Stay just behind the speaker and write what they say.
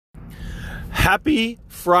Happy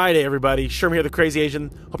Friday, everybody. Sherman here, the Crazy Asian.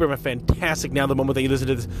 Hope you're having a fantastic now the moment that you listen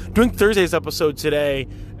to this. Doing Thursday's episode today.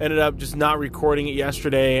 Ended up just not recording it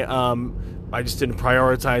yesterday. I just didn't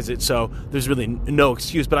prioritize it, so there's really no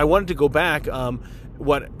excuse. But I wanted to go back.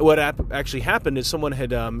 What actually happened is someone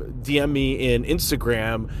had DM'd me in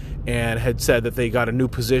Instagram and had said that they got a new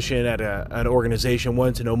position at an organization,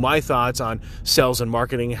 wanted to know my thoughts on sales and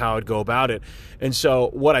marketing, how I'd go about it. And so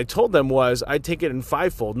what I told them was I'd take it in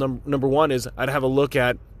fivefold. Number one is I'd have a look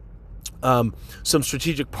at some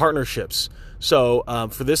strategic partnerships. So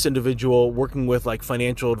for this individual, working with like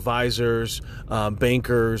financial advisors,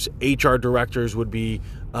 bankers, HR directors would be,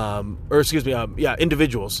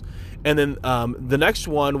 individuals. And then the next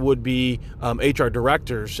one would be HR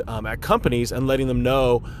directors at companies, and letting them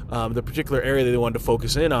know the particular area that they wanted to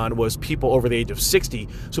focus in on was people over the age of 60.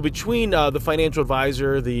 So between the financial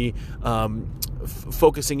advisor, the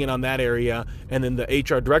focusing in on that area, and then the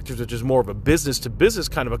HR directors, which is more of a business-to-business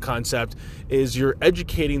kind of a concept, is you're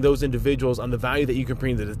educating those individuals on the value that you can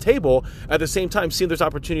bring to the table, at the same time seeing there's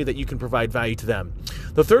opportunity that you can provide value to them.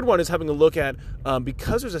 The third one is having a look at,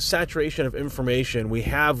 because there's a saturation of information, we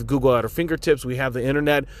have Google at our fingertips, we have the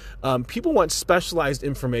internet, people want specialized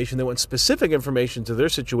information, they want specific information to their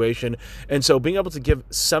situation, and so being able to give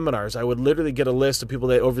seminars, I would literally get a list of people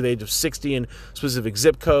that over the age of 60 in specific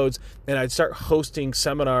zip codes, and I'd start hosting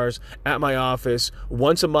seminars at my office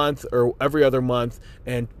once a month or every other month,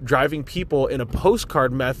 and driving people in a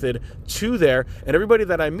postcard method to there. And everybody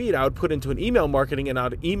that I meet, I would put into an email marketing, and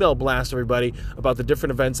I'd email blast everybody about the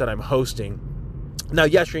different events that I'm hosting. Now,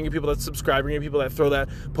 yes, you're going to get people that subscribe, you're going to get people that throw that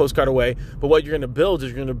postcard away, but what you're going to build is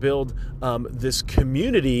you're going to build this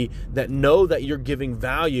community that know that you're giving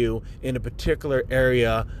value in a particular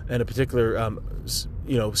area and a particular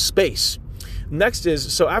space. Next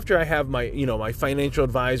is, so after I have my financial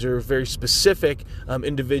advisor, very specific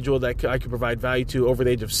individual that I could provide value to over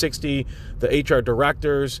the age of 60, the HR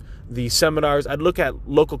directors, the seminars, I'd look at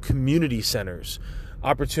local community centers,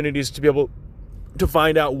 opportunities to be able to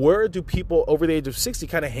find out where do people over the age of 60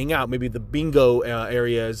 kind of hang out. Maybe the bingo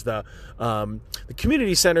areas, the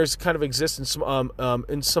community centers kind of exist in some a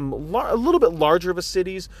little bit larger of a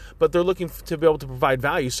cities, but they're looking to be able to provide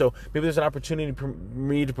value. So maybe there's an opportunity for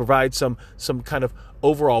me to provide some kind of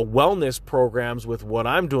overall wellness programs with what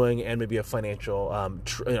I'm doing, and maybe a financial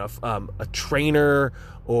a trainer,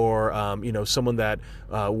 or someone that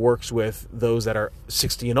works with those that are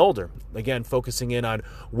 60 and older. Again, focusing in on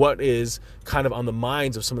what is kind of on the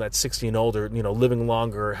minds of some of that 60 and older, living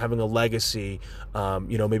longer, having a legacy,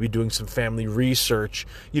 maybe doing some family research,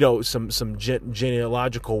 some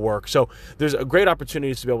genealogical work. So there's a great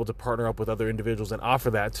opportunity to be able to partner up with other individuals and offer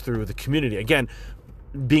that through the community. Again,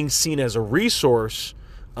 being seen as a resource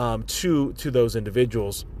to those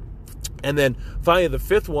individuals. And then finally, the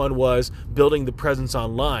fifth one was building the presence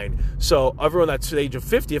online. So everyone that's the age of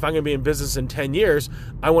 50, if I'm going to be in business in 10 years,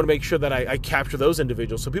 I want to make sure that I capture those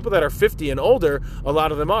individuals. So people that are 50 and older, a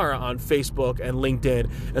lot of them are on Facebook and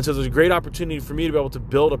LinkedIn. And so there's a great opportunity for me to be able to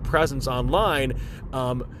build a presence online.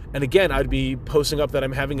 And again, I'd be posting up that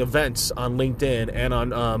I'm having events on LinkedIn and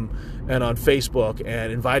on Facebook,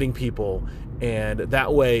 and inviting people. And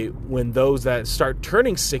that way, when those that start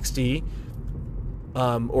turning 60,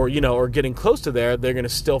 or getting close to there, they're going to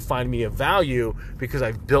still find me of value because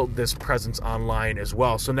I've built this presence online as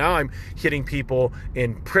well. So now I'm hitting people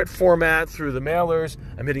in print format through the mailers.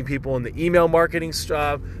 I'm hitting people in the email marketing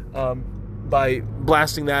stuff by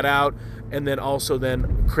blasting that out, and then also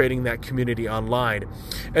then creating that community online.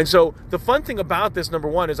 And so the fun thing about this, number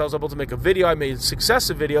one, is I was able to make a video. I made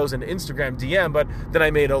successive videos in Instagram DM, but then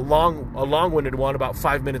I made a long-winded one, about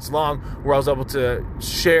 5 minutes long, where I was able to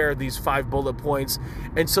share these 5 bullet points.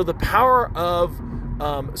 And so the power of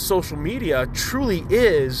social media truly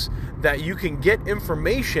is that you can get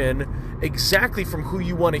information exactly from who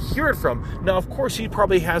you want to hear it from. Now, of course, he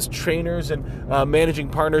probably has trainers and managing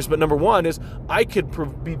partners, but number one is I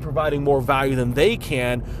could be providing more value than they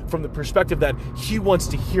can from the perspective that he wants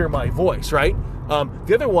to hear my voice, right?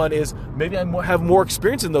 The other one is maybe I have more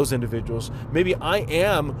experience in those individuals. Maybe I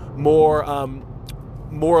am more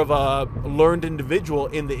of a learned individual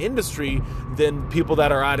in the industry than people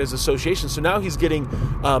that are at his association. So now he's getting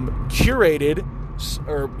curated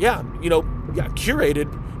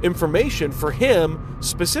information for him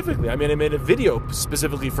specifically. I mean, I made a video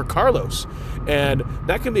specifically for Carlos, and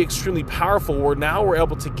that can be extremely powerful, where now we're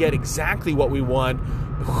able to get exactly what we want,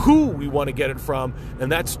 who we want to get it from,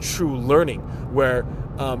 and that's true learning, where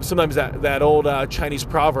sometimes that old Chinese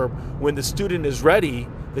proverb, when the student is ready,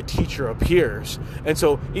 the teacher appears. And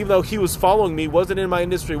so even though he was following me, wasn't in my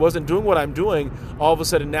industry, wasn't doing what I'm doing, all of a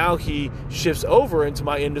sudden now he shifts over into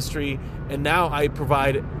my industry, and now I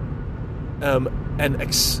provide not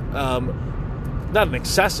an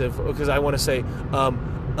excessive, because I want to say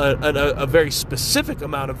a very specific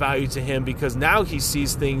amount of value to him, because now he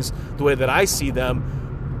sees things the way that I see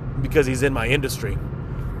them because he's in my industry.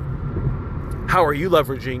 How are you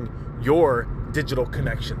leveraging your digital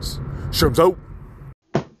connections? Sherm's out.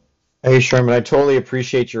 Hey, Sherman, I totally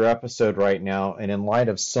appreciate your episode right now. And in light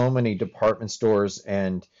of so many department stores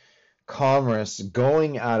and commerce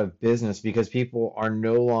going out of business because people are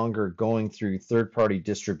no longer going through third-party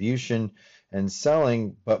distribution and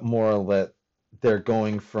selling, but more or less they're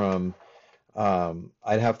going from,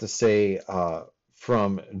 I'd have to say,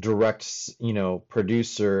 from direct,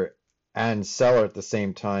 producer and seller at the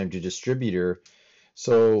same time to distributor.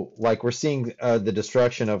 So like we're seeing the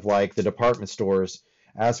destruction of like the department stores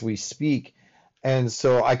as we speak. And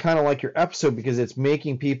so I kind of like your episode because it's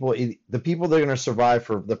making people, the people that are going to survive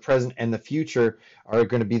for the present and the future are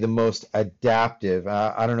going to be the most adaptive.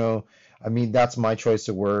 I don't know. I mean, that's my choice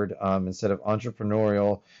of word. Instead of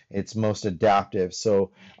entrepreneurial, it's most adaptive.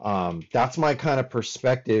 So that's my kind of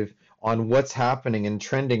perspective on what's happening and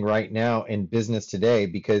trending right now in business today,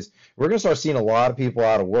 because we're going to start seeing a lot of people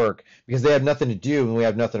out of work because they have nothing to do and we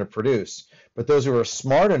have nothing to produce. But those who are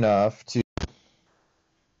smart enough to,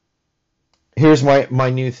 here's my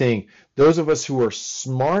new thing. Those of us who are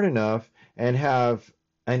smart enough and have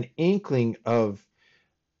an inkling of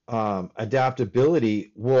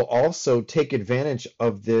adaptability will also take advantage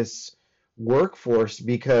of this workforce,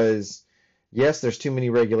 because yes, there's too many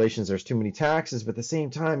regulations, there's too many taxes, but at the same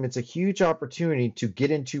time, it's a huge opportunity to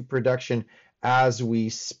get into production as we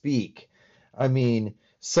speak. I mean,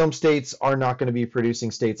 some states are not going to be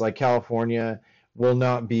producing. States like California will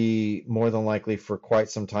not be, more than likely, for quite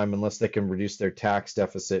some time, unless they can reduce their tax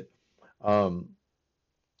deficit to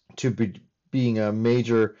being a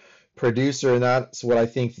major producer. And that's what I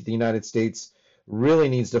think that the United States really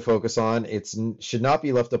needs to focus on. It should not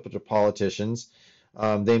be left up to politicians.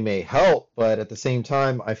 They may help, but at the same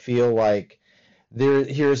time, I feel like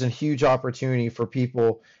here's a huge opportunity for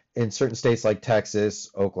people in certain states like Texas,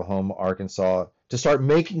 Oklahoma, Arkansas to start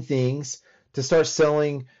making things, to start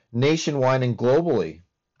selling nationwide and globally.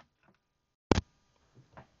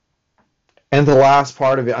 And the last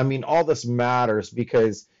part of it, I mean, all this matters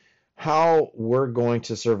because how we're going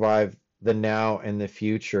to survive the now and the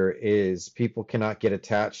future is people cannot get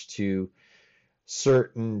attached to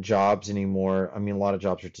certain jobs anymore. I mean, a lot of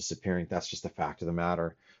jobs are disappearing. That's just the fact of the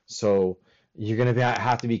matter. So you're going to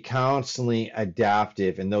have to be constantly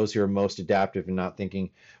adaptive, and those who are most adaptive and not thinking,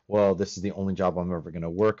 well, this is the only job I'm ever going to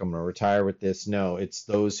work, I'm going to retire with this. No, it's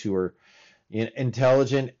those who are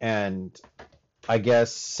intelligent and I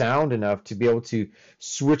guess sound enough to be able to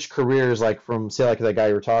switch careers, like from, say, like that guy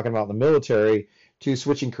you were talking about in the military, to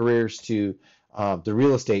switching careers to the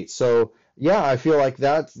real estate. So yeah, I feel like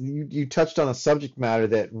that you touched on a subject matter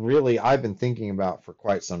that really I've been thinking about for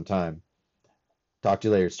quite some time. Talk to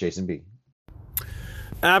you later. It's Jason B.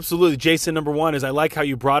 Absolutely. Jason, number one is I like how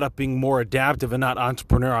you brought up being more adaptive and not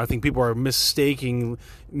entrepreneurial. I think people are mistakenly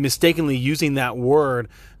using that word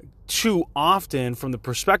too often from the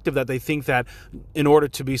perspective that they think that in order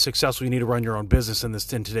to be successful, you need to run your own business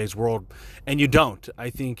in today's world. And you don't. I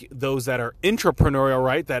think those that are intrapreneurial,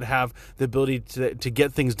 right, that have the ability to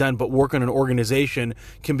get things done but work in an organization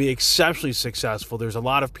can be exceptionally successful. There's a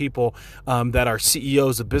lot of people that are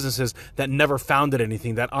CEOs of businesses that never founded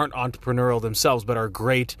anything, that aren't entrepreneurial themselves, but are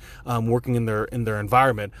great working in their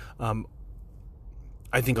environment.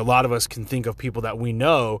 I think a lot of us can think of people that we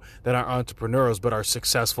know that are entrepreneurs but are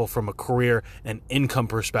successful from a career and income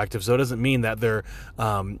perspective. So it doesn't mean that they're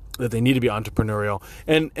that they need to be entrepreneurial.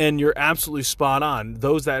 And you're absolutely spot on.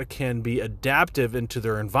 Those that can be adaptive into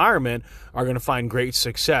their environment are going to find great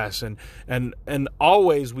success. And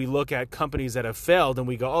always we look at companies that have failed and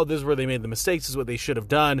we go, oh, this is where they made the mistakes. This is what they should have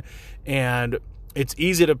done. And it's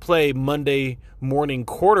easy to play Monday morning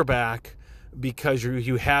quarterback because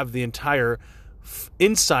you have the entire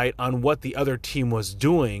insight on what the other team was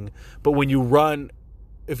doing, but when you run,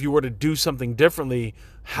 if you were to do something differently,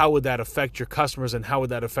 how would that affect your customers and how would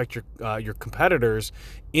that affect your competitors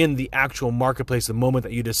in the actual marketplace the moment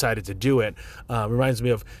that you decided to do it? Reminds me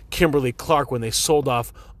of Kimberly-Clark when they sold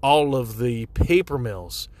off all of the paper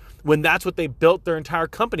mills, when that's what they built their entire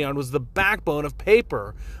company on, was the backbone of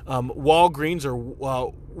paper. Walgreens or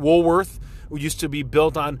Woolworth used to be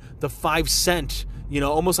built on the 5-cent,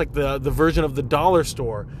 almost like the version of the dollar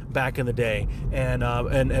store back in the day, and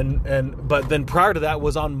but then prior to that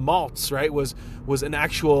was on malts, right? Was an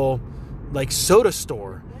actual like soda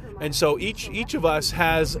store. And so each of us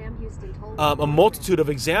has a multitude of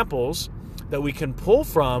examples that we can pull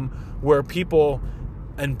from where people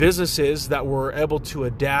and businesses that were able to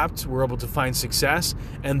adapt, were able to find success,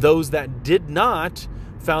 and those that did not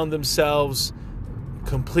found themselves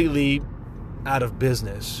completely out of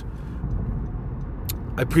business.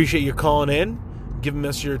 I appreciate you calling in, giving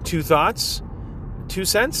us your 2 thoughts. 2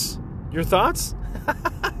 cents? Your thoughts?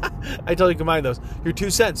 I totally combine those. Your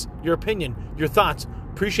 2 cents, your opinion, your thoughts.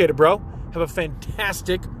 Appreciate it, bro. Have a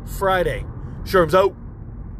fantastic Friday. Sherm's out.